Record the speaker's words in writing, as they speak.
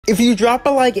If you drop a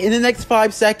like in the next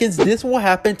 5 seconds, this will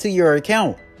happen to your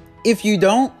account. If you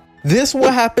don't, this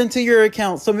will happen to your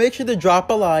account, so make sure to drop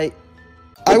a like.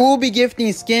 I will be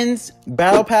gifting skins,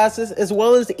 battle passes, as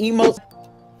well as emotes.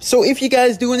 So if you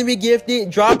guys do want to be gifted,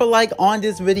 drop a like on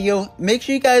this video. Make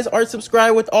sure you guys are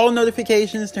subscribed with all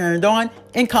notifications turned on,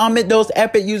 and comment those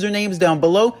epic usernames down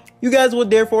below. You guys will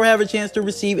therefore have a chance to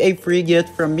receive a free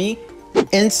gift from me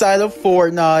inside of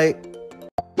Fortnite.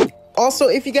 Also,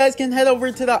 if you guys can head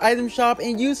over to the item shop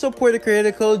and use supporter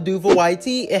creator code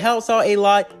DUVAYT, it helps out a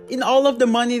lot, and all of the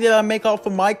money that I make off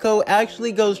of my code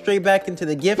actually goes straight back into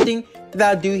the gifting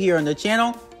that I do here on the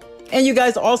channel. And you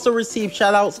guys also receive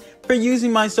shoutouts for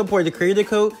using my supporter creator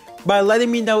code by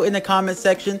letting me know in the comment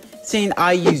section saying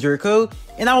I use your code,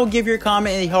 and I will give your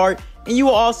comment a heart, and you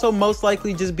will also most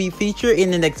likely just be featured in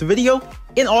the next video,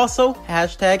 and also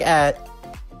hashtag ad.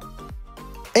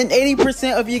 And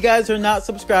 80% of you guys are not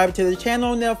subscribed to the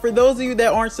channel. Now, for those of you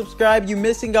that aren't subscribed, you're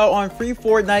missing out on free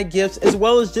Fortnite gifts, as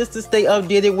well as just to stay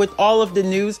updated with all of the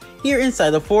news here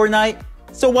inside of Fortnite.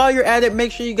 So while you're at it,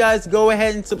 make sure you guys go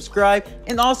ahead and subscribe,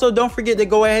 and also don't forget to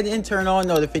go ahead and turn on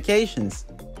notifications.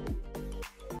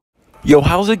 Yo,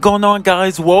 how's it going on,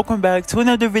 guys? Welcome back to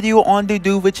another video on the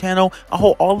Duva channel. I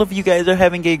hope all of you guys are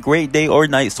having a great day or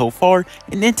night so far.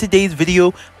 And in today's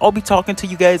video, I'll be talking to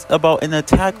you guys about an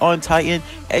Attack on Titan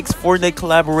X Fortnite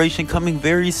collaboration coming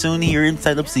very soon here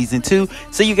inside of Season 2.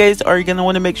 So you guys are going to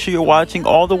want to make sure you're watching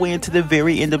all the way into the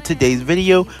very end of today's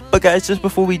video. But guys, just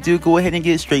before we do go ahead and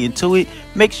get straight into it,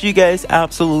 make sure you guys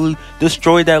absolutely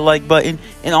destroy that like button.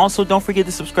 And also don't forget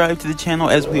to subscribe to the channel,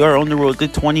 as we are on the road to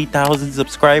 20,000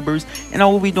 subscribers. And I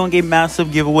will be doing a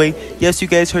massive giveaway. Yes, you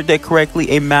guys heard that correctly,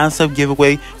 a massive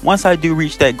giveaway once I do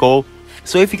reach that goal.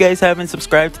 So if you guys haven't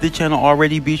subscribed to the channel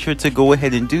already, be sure to go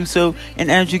ahead and do so.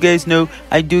 And as you guys know,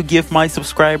 I do gift my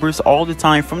subscribers all the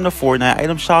time from the Fortnite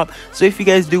item shop. So if you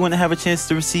guys do want to have a chance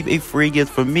to receive a free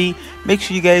gift from me, make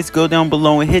sure you guys go down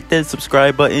below and hit that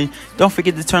subscribe button. Don't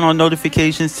forget to turn on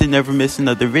notifications to never miss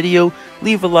another video.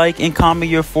 Leave a like and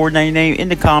comment your Fortnite name in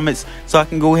the comments so I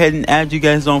can go ahead and add you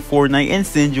guys on Fortnite and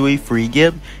send you a free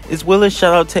gift. As well as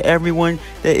shout out to everyone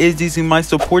that is using my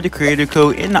supporter creator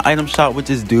code in the item shop, which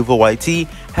is DUVAYT,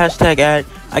 hashtag ad.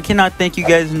 I cannot thank you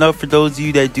guys enough for those of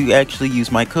you that do actually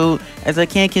use my code, as I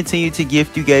can continue to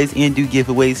gift you guys and do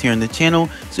giveaways here on the channel.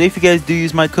 So if you guys do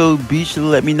use my code, be sure to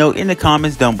let me know in the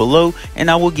comments down below,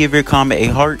 and I will give your comment a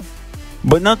heart.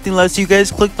 But nothing less, you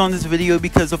guys clicked on this video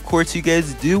because of course you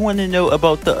guys do want to know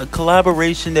about the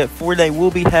collaboration that Fortnite will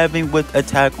be having with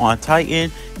Attack on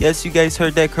Titan. Yes, you guys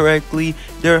heard that correctly.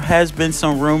 There has been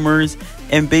some rumors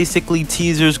and basically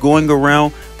teasers going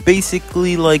around,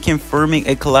 basically like confirming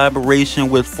a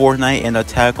collaboration with Fortnite and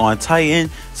Attack on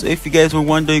Titan. So if you guys were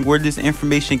wondering where this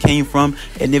information came from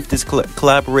and if this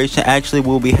collaboration actually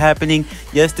will be happening,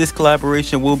 yes, this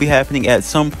collaboration will be happening at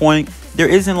some point. There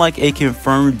isn't like a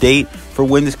confirmed date for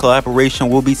when this collaboration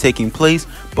will be taking place,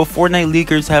 but Fortnite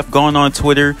leakers have gone on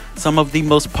Twitter. Some of the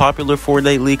most popular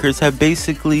Fortnite leakers have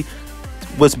basically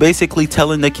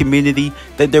telling the community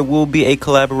that there will be a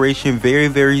collaboration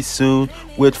very soon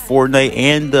with Fortnite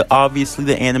and obviously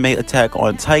the anime Attack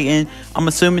on Titan. I'm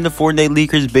assuming the Fortnite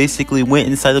leakers basically went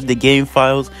inside of the game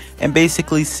files and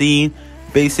basically seen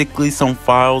some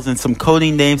files and some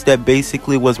coding names that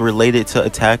basically was related to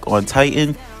Attack on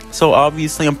Titan. So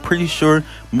obviously I'm pretty sure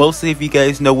mostly of you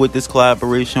guys know what this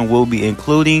collaboration will be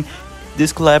including.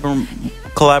 This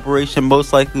collaboration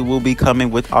most likely will be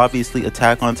coming with obviously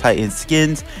Attack on Titan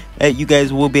skins that you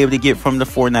guys will be able to get from the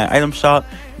Fortnite item shop.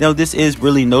 Now this is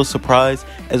really no surprise,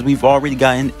 as we've already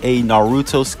gotten a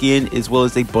Naruto skin as well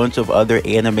as a bunch of other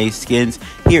anime skins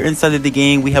here inside of the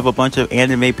game. We have a bunch of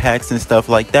anime packs and stuff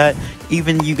like that.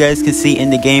 Even you guys can see in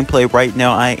the gameplay right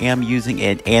now, I am using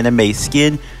an anime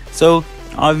skin. So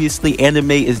obviously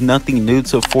anime is nothing new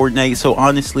to Fortnite, so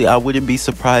honestly I wouldn't be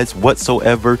surprised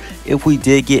whatsoever if we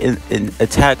did get an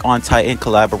Attack on Titan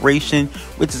collaboration,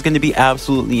 which is going to be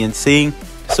absolutely insane.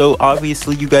 So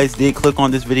obviously you guys did click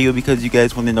on this video because you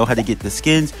guys want to know how to get the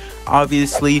skins.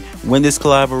 Obviously when this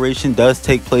collaboration does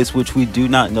take place, which we do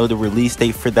not know the release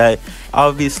date for that,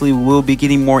 obviously we'll be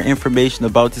getting more information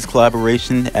about this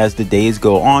collaboration as the days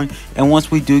go on. And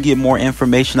once we do get more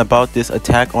information about this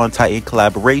Attack on Titan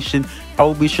collaboration, I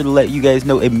will be sure to let you guys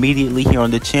know immediately here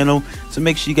on the channel. So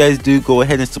make sure you guys do go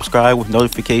ahead and subscribe with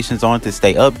notifications on to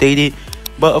stay updated.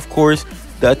 But of course,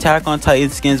 the Attack on Titan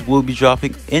skins will be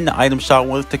dropping in the item shop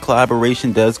once the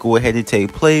collaboration does go ahead and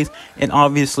take place. And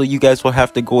obviously you guys will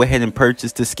have to go ahead and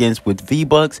purchase the skins with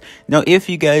V-Bucks. Now if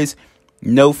you guys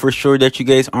know for sure that you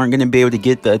guys aren't going to be able to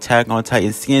get the Attack on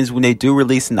Titan skins when they do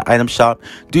release in the item shop.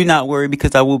 Do not worry,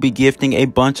 because I will be gifting a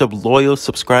bunch of loyal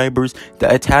subscribers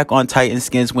the Attack on Titan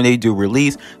skins when they do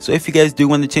release. So if you guys do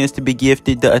want the chance to be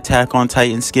gifted the Attack on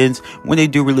Titan skins when they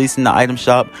do release in the item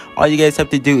shop, all you guys have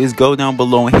to do is go down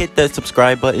below and hit that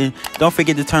subscribe button. Don't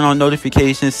forget to turn on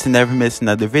notifications to never miss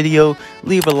another video.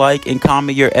 Leave a like and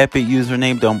comment your epic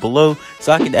username down below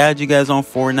so I can add you guys on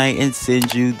Fortnite and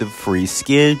send you the free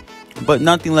skin. But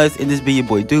nothing less, it has been your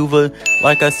boy Duva.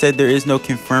 Like I said, there is no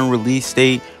confirmed release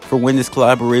date for when this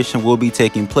collaboration will be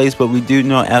taking place, but we do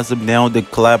know as of now the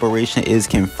collaboration is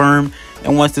confirmed.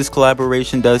 And once this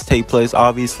collaboration does take place,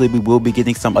 obviously we will be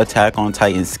getting some Attack on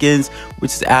Titan skins,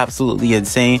 which is absolutely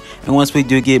insane. And once we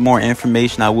do get more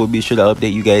information, I will be sure to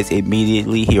update you guys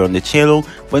immediately here on the channel.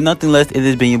 But nothing less, it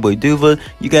has been your boy Duva.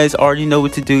 You guys already know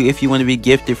what to do if you want to be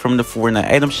gifted from the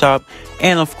Fortnite item shop.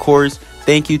 And of course,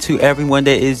 thank you to everyone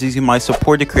that is using my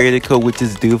supported creator code, which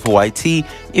is DuvaYT.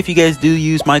 If you guys do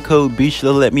use my code, be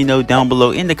sure to let me know down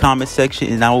below in the comment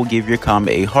section, and I will give your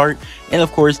comment a heart. And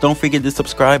of course, don't forget to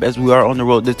subscribe, as we are on the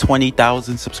road to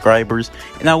 20,000 subscribers,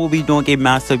 and I will be doing a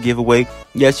massive giveaway.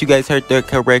 Yes, you guys heard that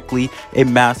correctly, a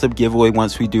massive giveaway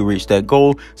once we do reach that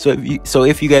goal. So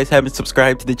if you guys haven't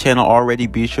subscribed to the channel already,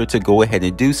 be sure to go ahead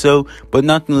and do so. But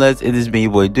nothing less, it is me,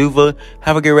 your boy Duva.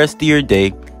 Have a good rest of your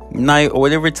day, night, or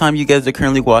whatever time you guys are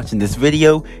currently watching this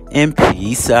video, and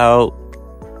peace out.